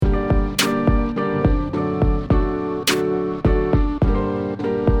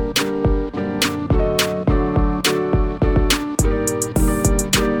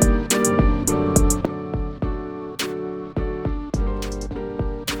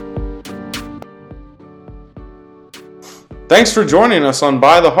Thanks for joining us on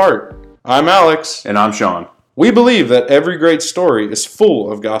By the Heart. I'm Alex. And I'm Sean. We believe that every great story is full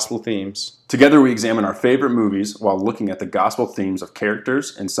of gospel themes. Together we examine our favorite movies while looking at the gospel themes of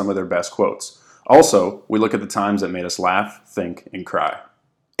characters and some of their best quotes. Also, we look at the times that made us laugh, think, and cry.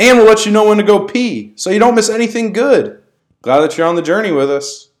 And we'll let you know when to go pee, so you don't miss anything good. Glad that you're on the journey with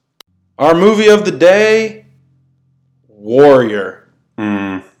us. Our movie of the day, Warrior.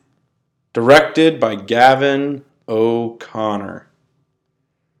 Directed by Gavin O'Connor.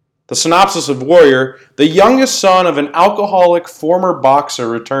 The synopsis of Warrior: the youngest son of an alcoholic former boxer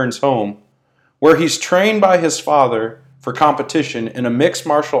returns home, where he's trained by his father for competition in a mixed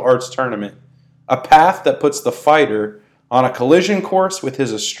martial arts tournament, a path that puts the fighter on a collision course with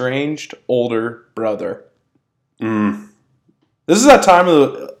his estranged older brother. This is that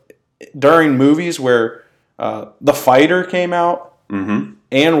time during movies where The Fighter came out,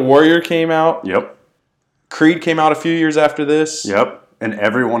 and Warrior came out. Yep. Creed came out a few years after this. Yep. And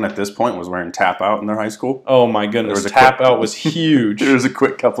everyone at this point was wearing Tap Out in their high school. Oh my goodness, Tap Out was huge. There was a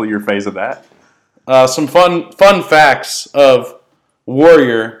quick couple-year phase of that. Some fun facts of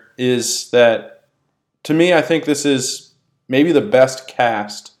Warrior is that, to me, I think this is maybe the best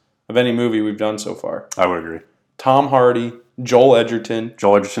cast of any movie we've done so far. I would agree. Tom Hardy, Joel Edgerton.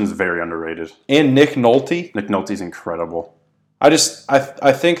 Joel Edgerton's very underrated. And Nick Nolte. Nick Nolte's incredible. I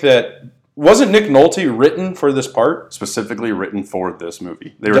think that... Wasn't Nick Nolte written for this part? Specifically written for this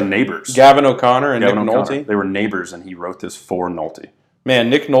movie. They were neighbors. Gavin O'Connor and Nick Nolte? They were neighbors, and he wrote this for Nolte. Man,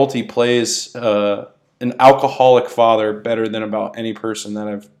 Nick Nolte plays an alcoholic father better than about any person that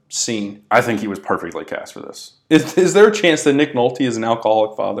I've seen. I think he was perfectly cast for this. Is there a chance that Nick Nolte is an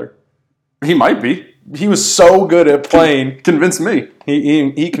alcoholic father? He might be. He was so good at playing. Convinced me.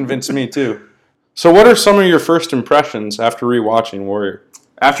 He convinced me too. So what are some of your first impressions after rewatching Warrior?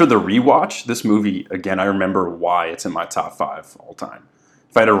 After the rewatch, this movie, again, I remember why it's in my top 5 all time.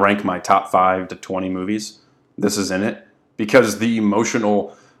 If I had to rank my top 5 to 20 movies, this is in it. Because the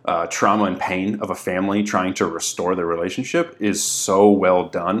emotional trauma and pain of a family trying to restore their relationship is so well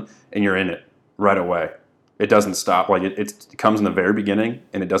done, and you're in it right away. It doesn't stop. Like it comes in the very beginning,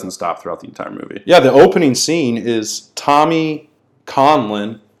 and it doesn't stop throughout the entire movie. Yeah, the opening scene is Tommy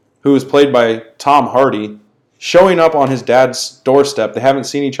Conlon, who is played by Tom Hardy, showing up on his dad's doorstep. They haven't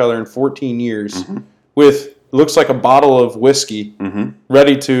seen each other in 14 years with, looks like a bottle of whiskey,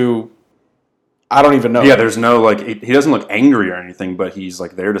 ready to, I don't even know. Yeah, there's no, he doesn't look angry or anything, but he's,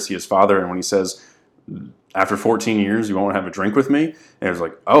 there to see his father. And when he says, after 14 years, you won't have a drink with me? And it was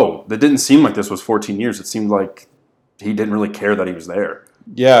like, oh, that didn't seem like this was 14 years. It seemed like he didn't really care that he was there.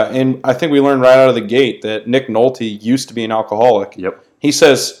 Yeah, and I think we learned right out of the gate that Nick Nolte used to be an alcoholic. Yep. He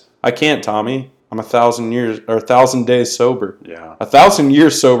says, I can't, Tommy. I'm 1,000 days sober. Yeah. 1,000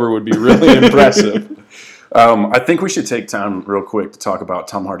 years sober would be really impressive. I think we should take time real quick to talk about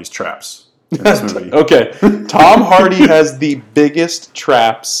Tom Hardy's traps in this movie. Okay. Tom Hardy has the biggest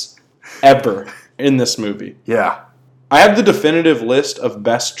traps ever in this movie. Yeah. I have the definitive list of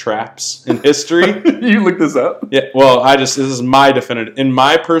best traps in history. You looked this up? Yeah. Well, this is my definitive. In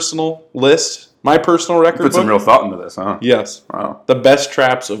my personal list, my personal record Put some real thought into this, huh? Yes. Wow. The best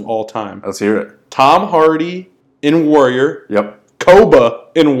traps of all time. Let's hear it. Tom Hardy in Warrior. Yep. Koba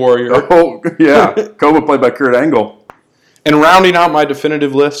in Warrior. Oh, yeah. Koba played by Kurt Angle. And rounding out my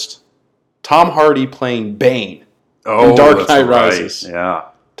definitive list, Tom Hardy playing Bane in Dark Knight Rises. Yeah.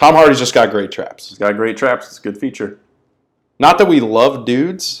 Tom Hardy's just got great traps. He's got great traps. It's a good feature. Not that we love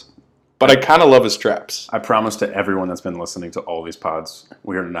dudes, but I kind of love his traps. I promise to everyone that's been listening to all these pods,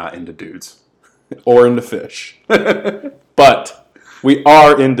 we are not into dudes. Or into fish. But we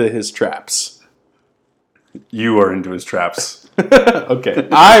are into his traps. You are into his traps. Okay,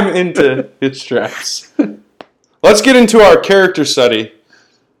 I'm into his traps. Let's get into our character study.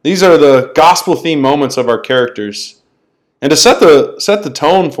 These are the gospel theme moments of our characters. And to set the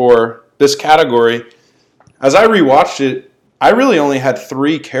tone for this category, as I rewatched it, I really only had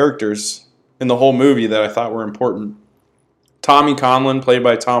 3 characters in the whole movie that I thought were important. Tommy Conlon, played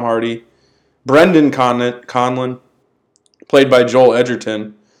by Tom Hardy. Brendan Conlon, played by Joel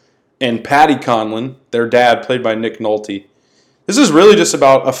Edgerton, and Paddy Conlon, their dad, played by Nick Nolte. This is really just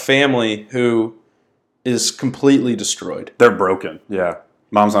about a family who is completely destroyed. They're broken, yeah.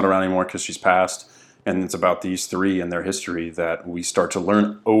 Mom's not around anymore because she's passed, and it's about these 3 and their history that we start to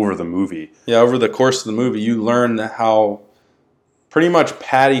learn over the movie. Yeah, over the course of the movie, you learn how pretty much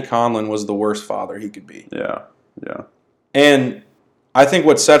Paddy Conlon was the worst father he could be. Yeah, yeah. And I think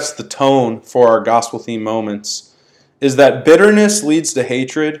what sets the tone for our gospel theme moments is that bitterness leads to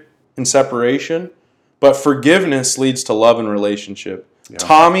hatred and separation, but forgiveness leads to love and relationship. Yeah.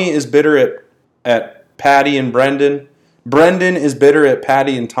 Tommy is bitter at Paddy and Brendan, Brendan is bitter at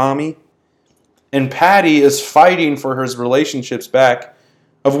Patty and Tommy. And Patty is fighting for his relationships back,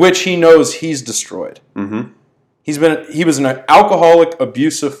 of which he knows he's destroyed. Mm-hmm. He was an alcoholic,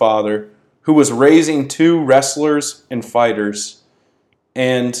 abusive father who was raising two wrestlers and fighters,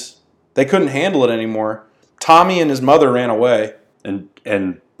 and they couldn't handle it anymore. Tommy and his mother ran away.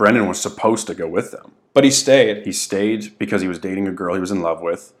 And Brendan was supposed to go with them. But he stayed. He stayed because he was dating a girl he was in love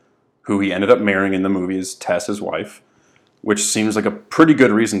with, who he ended up marrying in the movie as Tess, his wife, which seems like a pretty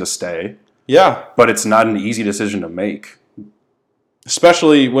good reason to stay. Yeah. But it's not an easy decision to make.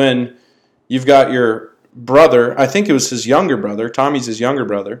 Especially when you've got your brother, I think it was his younger brother, Tommy's his younger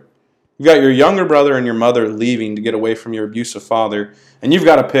brother. You've got your younger brother and your mother leaving to get away from your abusive father. And you've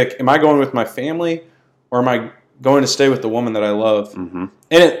got to pick, am I going with my family or am I going to stay with the woman that I love? Mm-hmm.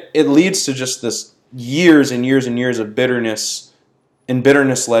 And it leads to just this years and years and years of bitterness, and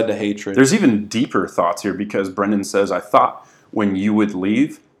bitterness led to hatred. There's even deeper thoughts here because Brendan says, I thought when you would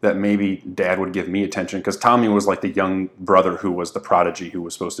leave that maybe Dad would give me attention because Tommy was like the young brother who was the prodigy who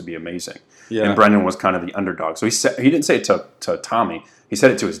was supposed to be amazing. Yeah. And Brendan was kind of the underdog. So he didn't say it to Tommy. He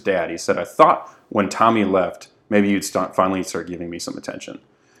said it to his dad. He said, I thought when Tommy left, maybe you'd finally start giving me some attention.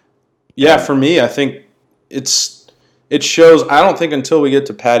 Yeah, for me, I think it shows. I don't think until we get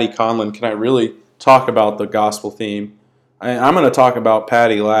to Patty Conlon can I really talk about the gospel theme. I'm going to talk about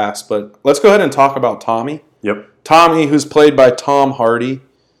Patty last, but let's go ahead and talk about Tommy. Yep. Tommy, who's played by Tom Hardy.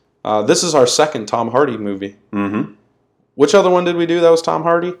 This is our second Tom Hardy movie. Mm-hmm. Which other one did we do that was Tom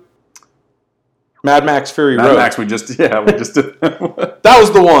Hardy? Mad Max Fury Road. Mad Max, we just did. That was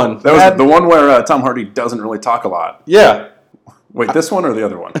the one. That was the one where Tom Hardy doesn't really talk a lot. Yeah. Wait, this one or the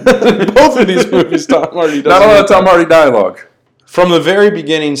other one? Both of these movies, Tom Hardy doesn't. Not a lot of Tom Hardy dialogue. From the very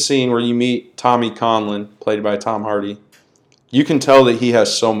beginning scene where you meet Tommy Conlon, played by Tom Hardy, you can tell that he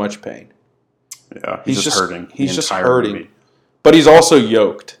has so much pain. Yeah, he's just hurting. He's just hurting. Movie. But he's also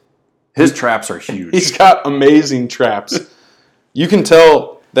yoked. His traps are huge. He's got amazing traps. You can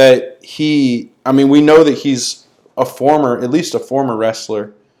tell that we know that he's at least a former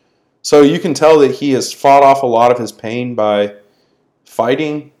wrestler. So you can tell that he has fought off a lot of his pain by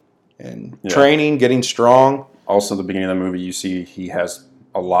fighting and training, getting strong. Also, at the beginning of the movie, you see he has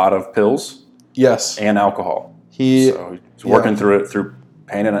a lot of pills. Yes. And alcohol. So he's working through it through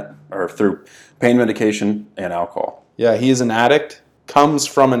pain medication and alcohol. Yeah, he is an addict, comes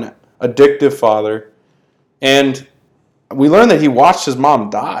from an addictive father, and we learn that he watched his mom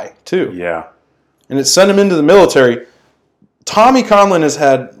die, too. Yeah. And it sent him into the military. Tommy Conlon has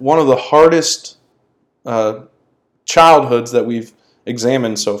had one of the hardest childhoods that we've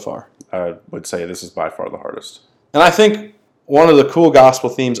examined so far. I would say this is by far the hardest. And I think one of the cool gospel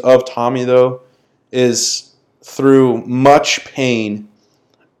themes of Tommy, though, is through much pain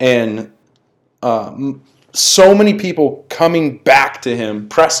and so many people coming back to him,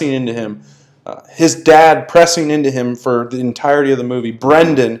 pressing into him. His dad pressing into him for the entirety of the movie.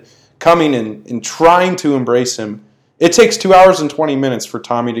 Brendan coming in and trying to embrace him. It takes 2 hours and 20 minutes for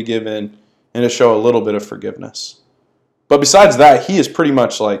Tommy to give in and to show a little bit of forgiveness. But besides that, he is pretty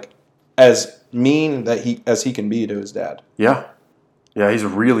much like as mean as he can be to his dad. Yeah. Yeah, he's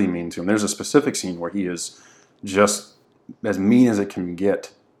really mean to him. There's a specific scene where he is just as mean as it can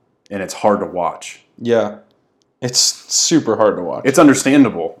get, and it's hard to watch. Yeah. It's super hard to watch. It's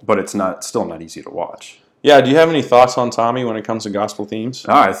understandable, but it's still not easy to watch. Yeah, do you have any thoughts on Tommy when it comes to gospel themes?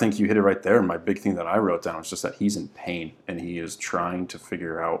 I think you hit it right there. My big thing that I wrote down was just that he's in pain, and he is trying to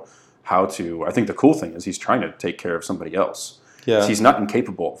figure out how to... I think the cool thing is he's trying to take care of somebody else. Yeah. He's not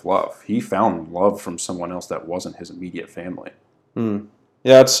incapable of love. He found love from someone else that wasn't his immediate family.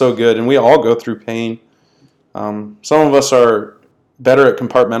 Yeah, it's so good. And we all go through pain. Some of us are better at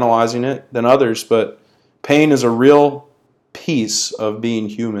compartmentalizing it than others, but pain is a real piece of being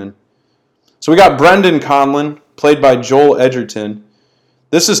human. So we got Brendan Conlon, played by Joel Edgerton.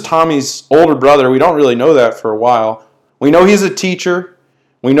 This is Tommy's older brother. We don't really know that for a while. We know he's a teacher.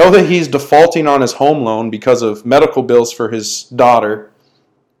 We know that he's defaulting on his home loan because of medical bills for his daughter.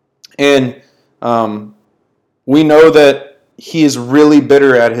 And we know that he is really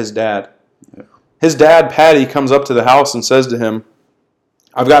bitter at his dad. Yeah. His dad, Patty, comes up to the house and says to him,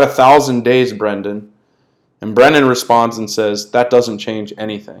 "I've got 1,000 days, Brendan." And Brendan responds and says, "That doesn't change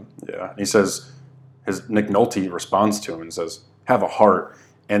anything." Yeah. He says, Nick Nolte responds to him and says, "Have a heart."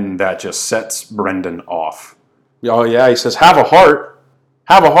 And that just sets Brendan off. Oh, yeah. He says, "Have a heart.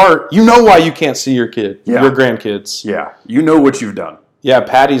 Have a heart. You know why you can't see your your grandkids." Yeah. You know what you've done. Yeah.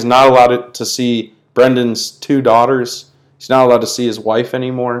 Patty's not allowed to see Brendan's 2 daughters. He's not allowed to see his wife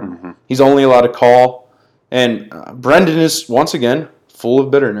anymore. Mm-hmm. He's only allowed to call. And Brendan is, once again, full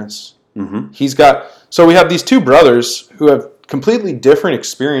of bitterness. Mm-hmm. So we have these two brothers who have completely different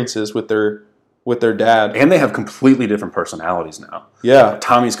experiences with their dad. And they have completely different personalities now. Yeah.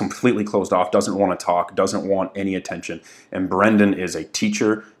 Tommy's completely closed off, doesn't want to talk, doesn't want any attention. And Brendan is a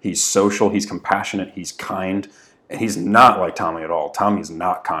teacher. He's social, he's compassionate, he's kind. And he's not like Tommy at all. Tommy's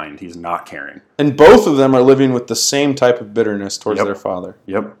not kind. He's not caring. And both of them are living with the same type of bitterness towards their father.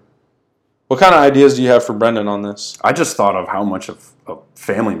 Yep. What kind of ideas do you have for Brendan on this? I just thought of how much of a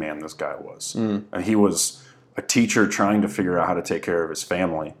family man this guy was. And he was a teacher trying to figure out how to take care of his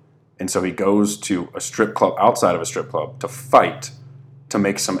family. And so he goes to a strip club, outside of a strip club, to fight to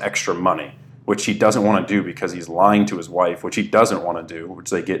make some extra money, which he doesn't want to do because he's lying to his wife, which he doesn't want to do, which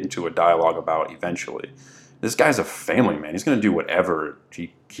they get into a dialogue about eventually. This guy's a family man. He's going to do whatever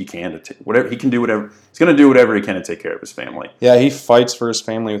he can to whatever he can do. Whatever he's going to do, whatever he can to take care of his family. Yeah, he fights for his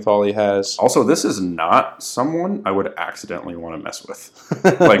family with all he has. Also, this is not someone I would accidentally want to mess with.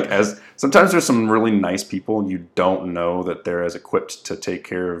 As sometimes there's some really nice people, and you don't know that they're as equipped to take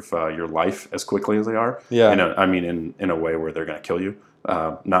care of your life as quickly as they are. Yeah, in a way where they're going to kill you,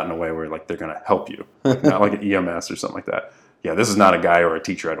 not in a way where they're going to help you, not like an EMS or something like that. Yeah, this is not a guy or a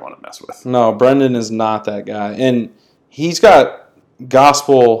teacher I'd want to mess with. No, Brendan is not that guy. And he's got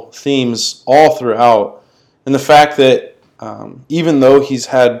gospel themes all throughout. And the fact that even though he's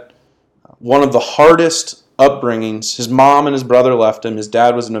had one of the hardest upbringings, his mom and his brother left him, his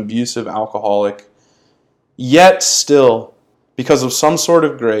dad was an abusive alcoholic, yet still, because of some sort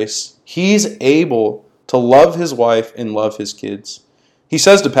of grace, he's able to love his wife and love his kids. He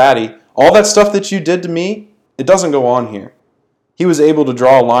says to Patty, all that stuff that you did to me, it doesn't go on here. He was able to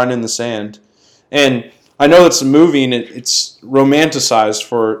draw a line in the sand. And I know it's a movie and it's romanticized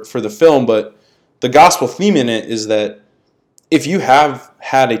for the film, but the gospel theme in it is that if you have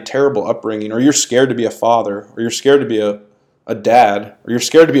had a terrible upbringing, or you're scared to be a father, or you're scared to be a dad, or you're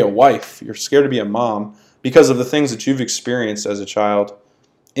scared to be a wife, you're scared to be a mom, because of the things that you've experienced as a child,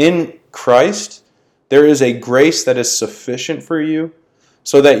 in Christ, there is a grace that is sufficient for you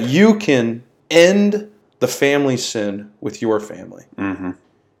so that you can end the family sin with your family. Mm-hmm.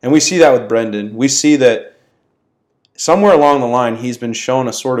 And we see that with Brendan. We see that somewhere along the line, he's been shown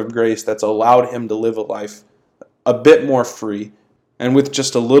a sort of grace that's allowed him to live a life a bit more free and with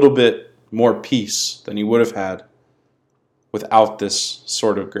just a little bit more peace than he would have had without this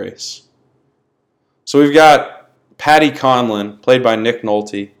sort of grace. So we've got Paddy Conlon, played by Nick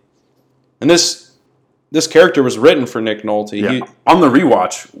Nolte. And this character was written for Nick Nolte. Yeah. On the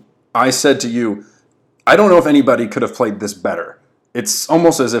rewatch, I said to you, I don't know if anybody could have played this better. It's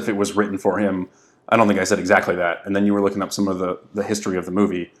almost as if it was written for him. I don't think I said exactly that. And then you were looking up some of the history of the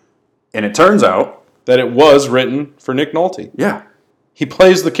movie. And it turns out that it was written for Nick Nolte. Yeah. He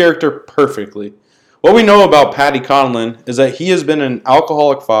plays the character perfectly. What we know about Paddy Conlon is that he has been an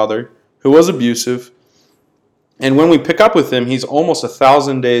alcoholic father who was abusive. And when we pick up with him, he's almost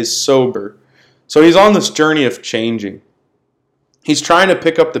 1,000 days sober. So he's on this journey of changing. He's trying to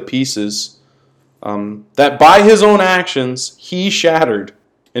pick up the pieces that by his own actions, he shattered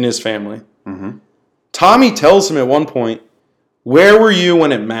in his family. Mm-hmm. Tommy tells him at one point, "Where were you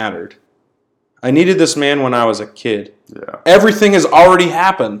when it mattered? I needed this man when I was a kid. Yeah. Everything has already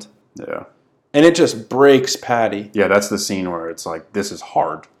happened." Yeah. And it just breaks Paddy. Yeah, that's the scene where it's like, this is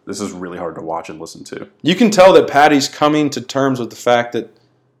hard. This is really hard to watch and listen to. You can tell that Paddy's coming to terms with the fact that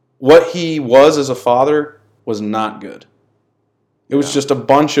what he was as a father was not good. It was just a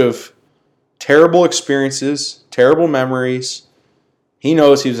bunch of terrible experiences, terrible memories. He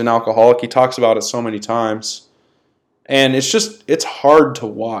knows he was an alcoholic. He talks about it so many times. And it's hard to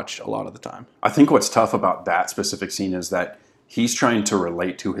watch a lot of the time. I think what's tough about that specific scene is that he's trying to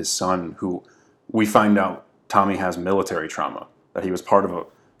relate to his son, who we find out Tommy has military trauma, that he was part of a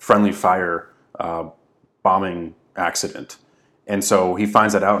friendly fire bombing accident. And so he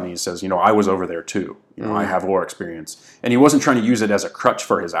finds that out and he says, I was over there too. I have war experience. And he wasn't trying to use it as a crutch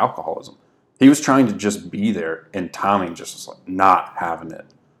for his alcoholism. He was trying to just be there, and Tommy just was like not having it.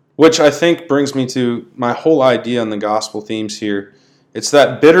 Which I think brings me to my whole idea on the gospel themes here. It's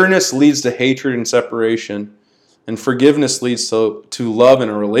that bitterness leads to hatred and separation, and forgiveness leads to love in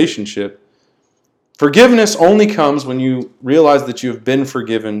a relationship. Forgiveness only comes when you realize that you have been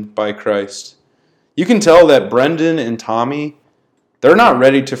forgiven by Christ. You can tell that Brendan and Tommy, they're not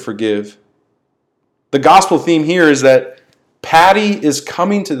ready to forgive. The gospel theme here is that Paddy is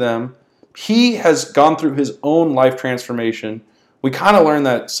coming to them. He has gone through his own life transformation. We kind of learn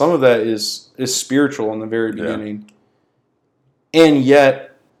that some of that is spiritual in the very beginning. Yeah. And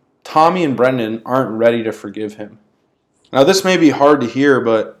yet, Tommy and Brendan aren't ready to forgive him. Now, this may be hard to hear,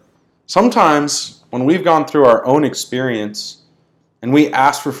 but sometimes when we've gone through our own experience and we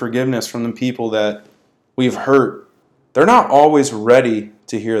ask for forgiveness from the people that we've hurt, they're not always ready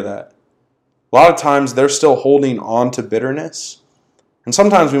to hear that. A lot of times they're still holding on to bitterness. And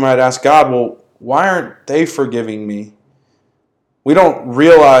sometimes we might ask God, well, why aren't they forgiving me? We don't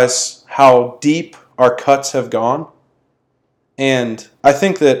realize how deep our cuts have gone. And I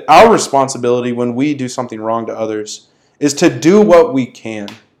think that our responsibility when we do something wrong to others is to do what we can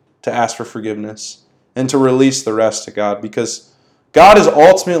to ask for forgiveness and to release the rest to God, because God is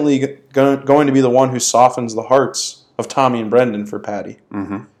ultimately going to be the one who softens the hearts of Tommy and Brendan for Patty.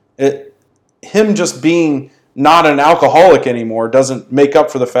 Him just being not an alcoholic anymore doesn't make up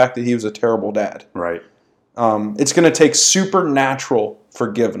for the fact that he was a terrible dad. Right. It's going to take supernatural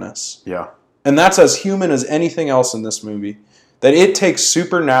forgiveness. Yeah. And that's as human as anything else in this movie. That it takes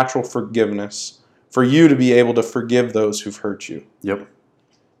supernatural forgiveness for you to be able to forgive those who've hurt you. Yep.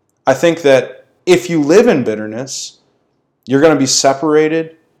 I think that if you live in bitterness, you're going to be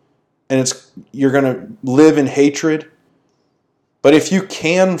separated, and you're going to live in hatred. But if you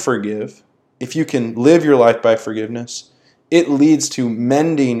can forgive, if you can live your life by forgiveness, it leads to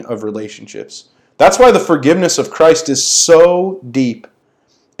mending of relationships. That's why the forgiveness of Christ is so deep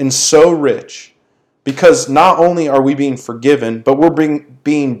and so rich, because not only are we being forgiven, but we're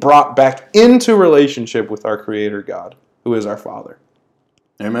being brought back into relationship with our Creator God, who is our Father.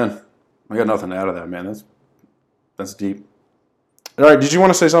 Amen. I got nothing to add to that, man. That's deep. All right, did you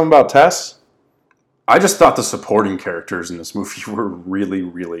want to say something about Tess? I just thought the supporting characters in this movie were really,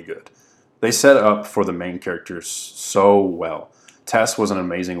 really good. They set up for the main characters so well. Tess was an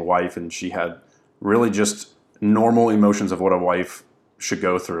amazing wife, and she had really just normal emotions of what a wife should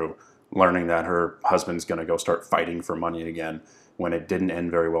go through, learning that her husband's going to go start fighting for money again when it didn't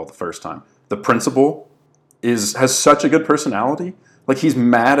end very well the first time. The principal has such a good personality. Like, he's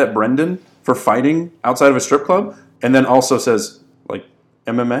mad at Brendan for fighting outside of a strip club, and then also says, like,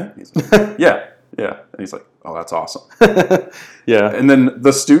 MMA? He's like, yeah. And he's like, oh, that's awesome. Yeah. And then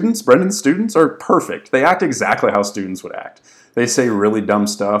the students, Brendan's students, are perfect. They act exactly how students would act. They say really dumb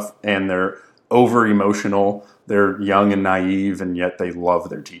stuff, and they're over-emotional. They're young and naive, and yet they love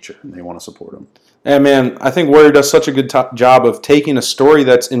their teacher, and they want to support him. And man, I think Warrior does such a good job of taking a story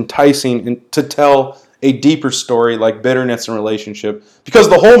that's enticing and to tell a deeper story like bitterness and relationship. Because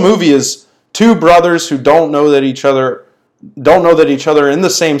the whole movie is two brothers who don't know that each other in the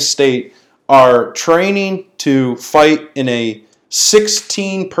same state are training to fight in a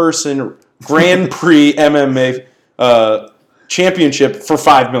 16-person Grand Prix MMA championship for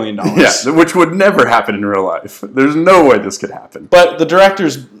 $5 million. Yeah, which would never happen in real life. There's no way this could happen. But the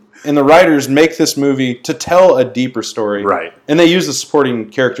directors and the writers make this movie to tell a deeper story. Right. And they use the supporting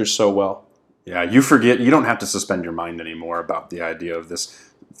characters so well. Yeah, you don't have to suspend your mind anymore about the idea of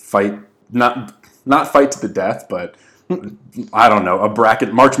this fight, not fight to the death, but I don't know, a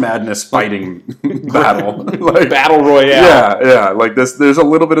bracket March Madness fighting battle, like battle royale. Yeah, like this. There's a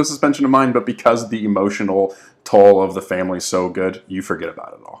little bit of suspension of mind, but because the emotional toll of the family is so good, you forget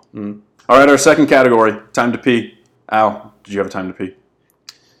about it all. All right, our second category, time to pee. Al, did you have a time to pee?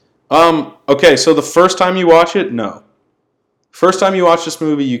 Okay, so the first time you watch it, no. First time you watch this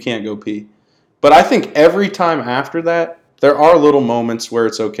movie, you can't go pee. But I think every time after that, there are little moments where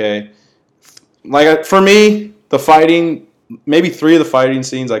it's okay. Like, for me, the fighting, maybe 3 of the fighting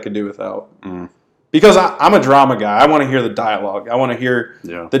scenes I could do without. Because I'm a drama guy. I want to hear the dialogue. I want to hear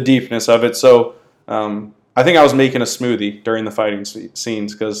the deepness of it. So I think I was making a smoothie during the fighting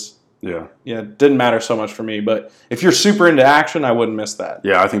scenes because it didn't matter so much for me. But if you're super into action, I wouldn't miss that.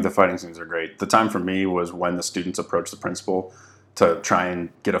 Yeah, I think the fighting scenes are great. The time for me was when the students approached the principal to try and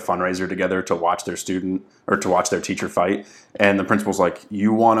get a fundraiser together to watch their student or to watch their teacher fight. And the principal's like,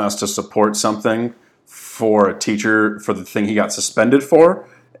 you want us to support something for a teacher for the thing he got suspended for?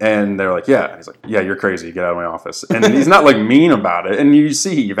 And they're like, yeah. He's like, yeah, you're crazy. Get out of my office. And he's not like mean about it. And you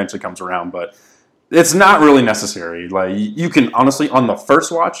see he eventually comes around, but it's not really necessary. Like, you can honestly, on the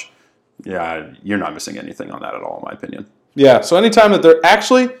first watch, you're not missing anything on that at all, in my opinion. Yeah, so anytime that they're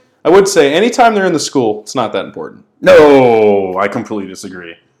actually, I would say anytime they're in the school, it's not that important. No, I completely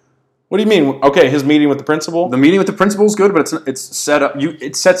disagree. What do you mean? Okay, his meeting with the principal? The meeting with the principal is good, but it's set up.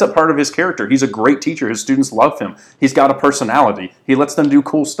 It sets up part of his character. He's a great teacher. His students love him. He's got a personality. He lets them do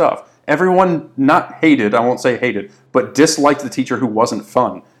cool stuff. Everyone not hated, I won't say hated, but disliked the teacher who wasn't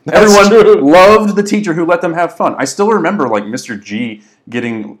fun. Everyone loved the teacher who let them have fun. I still remember like Mr. G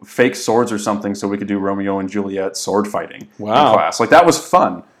getting fake swords or something so we could do Romeo and Juliet sword fighting in class. Like, that was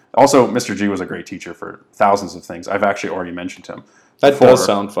fun. Also, Mr. G was a great teacher for thousands of things. I've actually already mentioned him. That does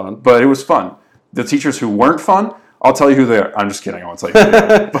sound fun. But it was fun. The teachers who weren't fun, I'll tell you who they are. I'm just kidding. I won't tell you who they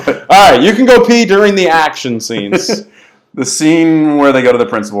are. But, all right, you can go pee during the action scenes. The scene where they go to the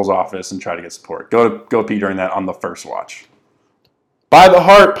principal's office and try to get support. Go pee during that on the first watch. By the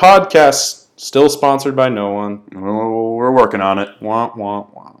Heart podcast, still sponsored by no one. We're working on it. Wah, wah,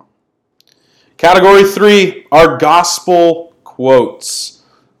 wah. Category 3, our gospel quotes.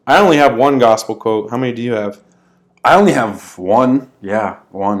 I only have one gospel quote. How many do you have? I only have one. Yeah,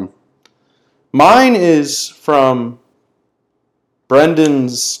 one. Mine is from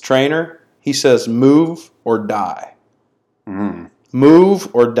Brendan's trainer. He says, move or die.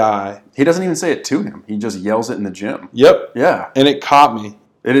 Move or die. He doesn't even say it to him. He just yells it in the gym. Yep. Yeah. And it caught me.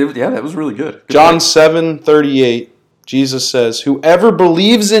 Yeah, that was really good. John 7:38, Jesus says, whoever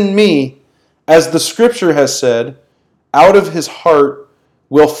believes in me, as the scripture has said, out of his heart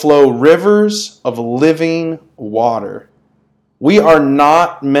will flow rivers of living water. We are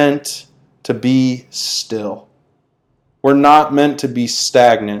not meant to be still. We're not meant to be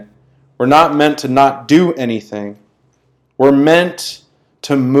stagnant. We're not meant to not do anything. We're meant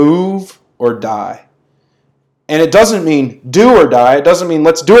to move or die. And it doesn't mean do or die. It doesn't mean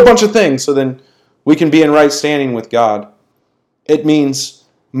let's do a bunch of things so then we can be in right standing with God. It means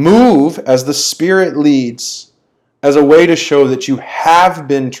move as the Spirit leads, as a way to show that you have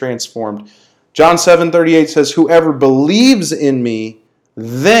been transformed. John 7:38 says, whoever believes in me,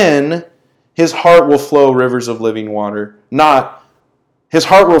 then his heart will flow rivers of living water. Not, his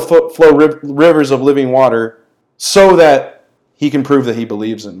heart will flow rivers of living water so that he can prove that he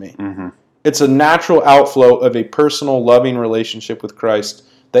believes in me. Mm-hmm. It's a natural outflow of a personal, loving relationship with Christ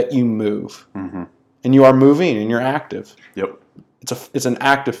that you move. Mm-hmm. And you are moving and you're active. Yep. It's an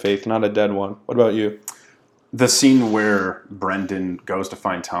active faith, not a dead one. What about you? The scene where Brendan goes to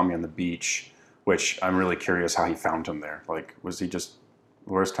find Tommy on the beach, which I'm really curious how he found him there. Like, was he just,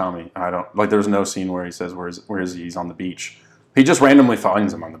 where's Tommy? There's no scene where he says, where is he? He's on the beach. He just randomly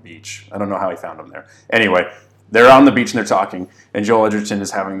finds him on the beach. I don't know how he found him there. Anyway, they're on the beach and they're talking, and Joel Edgerton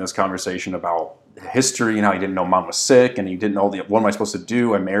is having this conversation about history and how he didn't know mom was sick, and he didn't know what am I supposed to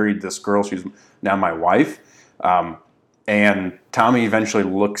do? I married this girl. She's now my wife. And Tommy eventually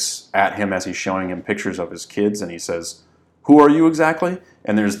looks at him as he's showing him pictures of his kids, and he says, who are you exactly?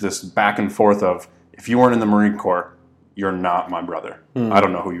 And there's this back and forth of, if you weren't in the Marine Corps, you're not my brother. I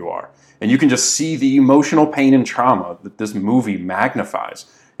don't know who you are. And you can just see the emotional pain and trauma that this movie magnifies.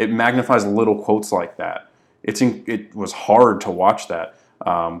 It magnifies little quotes like that. It was hard to watch that,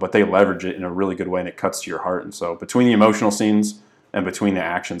 but they leverage it in a really good way, and it cuts to your heart. And so between the emotional scenes and between the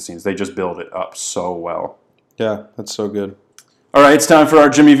action scenes, they just build it up so well. Yeah, that's so good. All right, it's time for our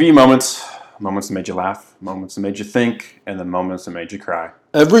Jimmy V moments. Moments that made you laugh, moments that made you think, and then moments that made you cry.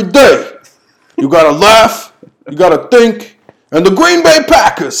 Every day, you got to laugh, you got to think, and the Green Bay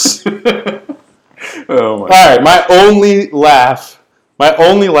Packers. Oh my! All right, my only laugh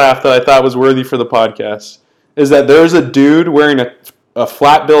that I thought was worthy for the podcast is that there's a dude wearing a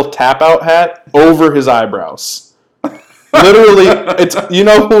flat bill tap out hat over his eyebrows. Literally, it's you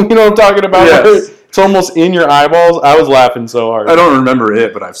know what I'm talking about. Yes. It's almost in your eyeballs. I was laughing so hard. I don't remember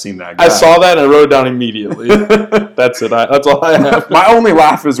it, but I've seen that guy. I saw that and I wrote it down immediately. That's it. That's all I have. My only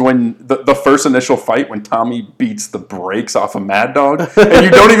laugh is when the first initial fight when Tommy beats the brakes off of Mad Dog, and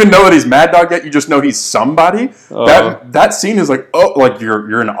you don't even know that he's Mad Dog yet. You just know he's somebody. That scene is like, oh, like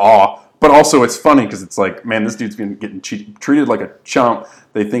you're in awe, but also it's funny because it's like, man, this dude's been getting treated like a chump.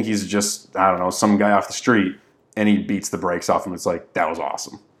 They think he's just, I don't know, some guy off the street, and he beats the brakes off him. It's like, that was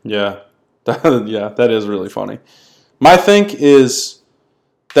awesome. Yeah. Yeah, that is really funny. My think is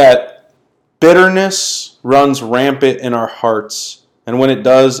that bitterness runs rampant in our hearts, and when it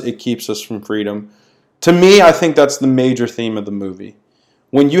does, it keeps us from freedom. To me, I think that's the major theme of the movie.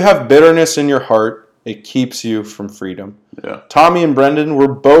 When you have bitterness in your heart, it keeps you from freedom. Yeah. Tommy and Brendan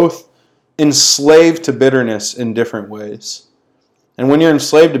were both enslaved to bitterness in different ways. And when you're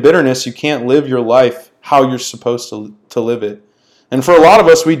enslaved to bitterness, you can't live your life how you're supposed to live it. And for a lot of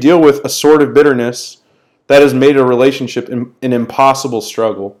us, we deal with a sort of bitterness that has made a relationship an impossible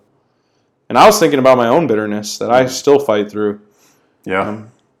struggle. And I was thinking about my own bitterness that I still fight through. Yeah.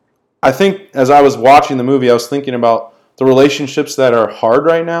 I think as I was watching the movie, I was thinking about the relationships that are hard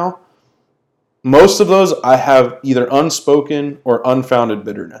right now. Most of those, I have either unspoken or unfounded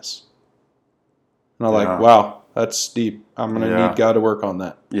bitterness. And I'm like, wow, that's deep. I'm going to need God to work on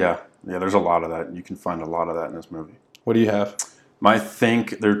that. Yeah. Yeah, there's a lot of that. You can find a lot of that in this movie. What do you have? I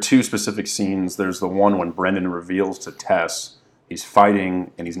think there are two specific scenes. There's the one when Brendan reveals to Tess he's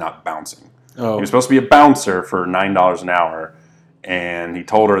fighting and he's not bouncing. Oh. He was supposed to be a bouncer for $9 an hour, and he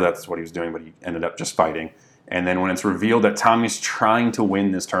told her that's what he was doing, but he ended up just fighting. And then when it's revealed that Tommy's trying to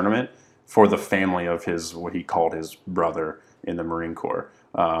win this tournament for the family of his, what he called his brother in the Marine Corps,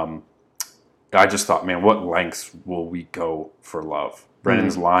 I just thought, man, what lengths will we go for love?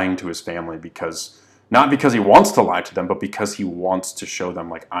 Brendan's lying to his family not because he wants to lie to them, but because he wants to show them,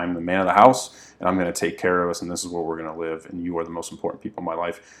 like, I'm the man of the house, and I'm going to take care of us, and this is where we're going to live, and you are the most important people in my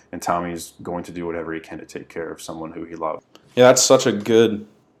life. And Tommy's going to do whatever he can to take care of someone who he loves. Yeah, that's such a good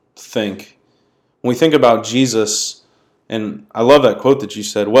think. When we think about Jesus, and I love that quote that you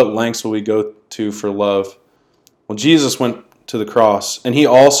said, what lengths will we go to for love? Well, Jesus went to the cross, and he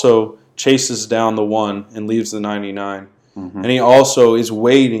also chases down the one and leaves the 99. And he also is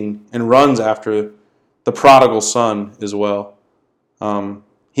waiting and runs after the prodigal son as well.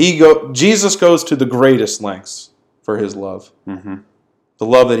 Jesus goes to the greatest lengths for his love. The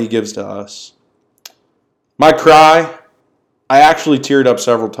love that he gives to us. My cry, I actually teared up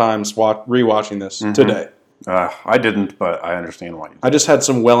several times rewatching this today. I didn't, but I understand why you did. I just had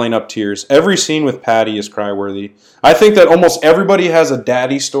some welling up tears. Every scene with Patty is cry-worthy. I think that almost everybody has a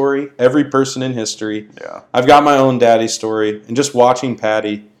daddy story, every person in history. Yeah. I've got my own daddy story, and just watching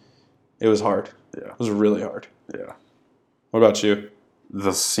Patty, it was hard. Yeah. It was really hard. Yeah. What about you?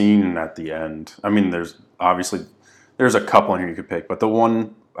 The scene at the end. I mean, there's a couple in here you could pick, but the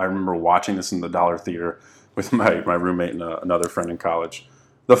one I remember watching this in the Dollar Theater with my roommate and another friend in college.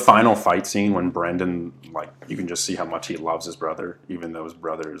 The final fight scene when Brendan, like, you can just see how much he loves his brother, even though his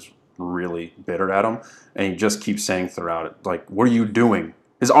brother is really bitter at him. And he just keeps saying throughout it, like, what are you doing?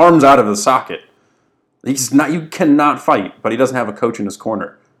 His arm's out of the socket. You cannot fight, but he doesn't have a coach in his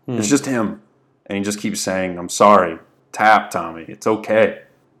corner. It's just him. And he just keeps saying, I'm sorry. Tap, Tommy. It's okay.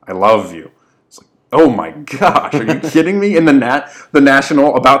 I love you. It's like, oh my gosh, are you kidding me? And the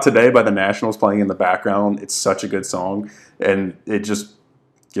National, About Today by the Nationals playing in the background. It's such a good song. And it just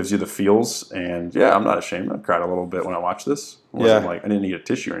gives you the feels, and yeah, I'm not ashamed. I cried a little bit when I watched this. It wasn't like I didn't need a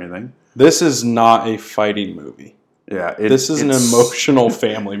tissue or anything. This is not a fighting movie. Yeah, this is an emotional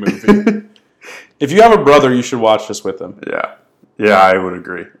family movie. If you have a brother, you should watch this with him. Yeah, I would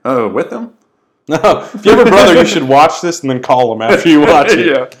agree. Oh, with him? No, if you have a brother, you should watch this and then call him after you watch it.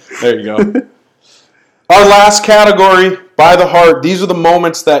 Yeah, there you go. Our last category, by the heart. These are the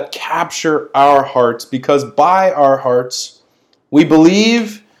moments that capture our hearts, because by our hearts we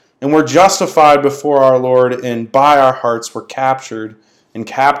believe and we're justified before our Lord, and by our hearts we're captured and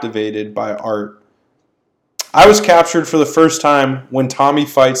captivated by art. I was captured for the first time when Tommy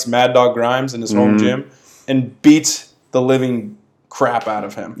fights Mad Dog Grimes in his home gym and beats the living crap out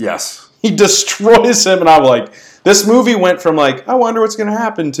of him. Yes. He destroys him, and I'm like, this movie went from like, I wonder what's going to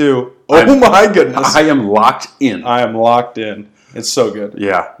happen to, my goodness. I am locked in. I am locked in. It's so good.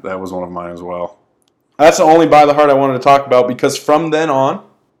 Yeah, that was one of mine as well. That's the only by the heart I wanted to talk about, because from then on,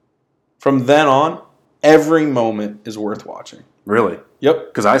 every moment is worth watching. Really? Yep.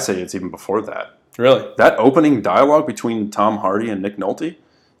 Because I say it's even before that. Really? That opening dialogue between Tom Hardy and Nick Nolte?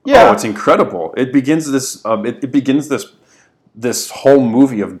 Yeah. Oh, it's incredible. It begins this whole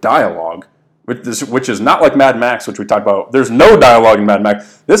movie of dialogue, which is not like Mad Max, which we talked about. There's no dialogue in Mad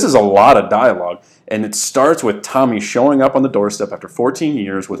Max. This is a lot of dialogue. And it starts with Tommy showing up on the doorstep after 14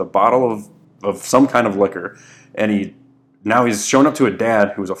 years with a bottle of some kind of liquor. And now he's shown up to a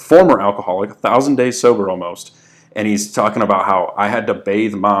dad who's a former alcoholic, 1,000 days sober almost. And he's talking about how I had to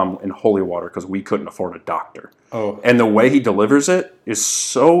bathe Mom in holy water because we couldn't afford a doctor. Oh. And the way he delivers it is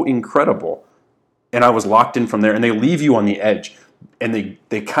so incredible. And I was locked in from there. And they leave you on the edge. And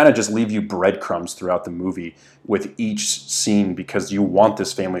they kind of just leave you breadcrumbs throughout the movie with each scene, because you want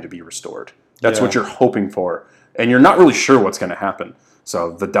this family to be restored. That's what you're hoping for. And you're not really sure what's going to happen.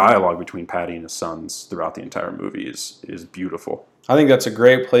 So the dialogue between Patty and his sons throughout the entire movie is beautiful. I think that's a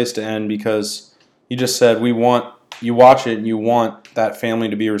great place to end, because you just said you watch it and you want that family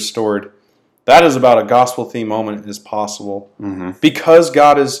to be restored. That is about a gospel theme moment as possible. Mm-hmm. Because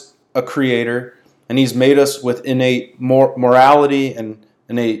God is a creator and he's made us with innate morality and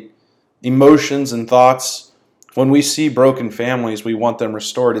innate emotions and thoughts. When we see broken families, we want them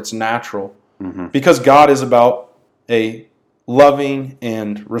restored. It's natural. Mm-hmm. Because God is about a loving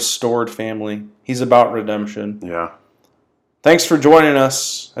and restored family. He's about redemption. Yeah. Thanks for joining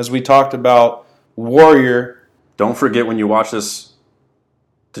us as we talked about Warrior. Don't forget when you watch this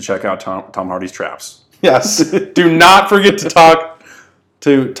to check out Tom Hardy's traps. Yes. Do not forget to talk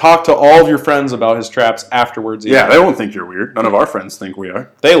to all of your friends about his traps afterwards. Yeah, they won't think you're weird. None of our friends think we are.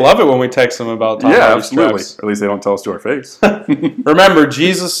 They love it when we text them about Tom Hardy's traps. Or at least they don't tell us to our face. Remember,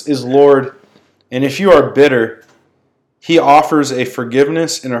 Jesus is Lord, and if you are bitter, he offers a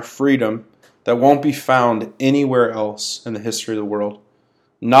forgiveness and a freedom that won't be found anywhere else in the history of the world.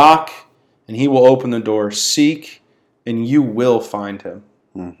 Knock, and he will open the door. Seek, and you will find him.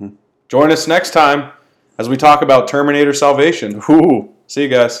 Mm-hmm. Join us next time as we talk about Terminator Salvation. Ooh. See you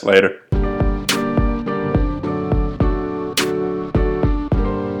guys. Later.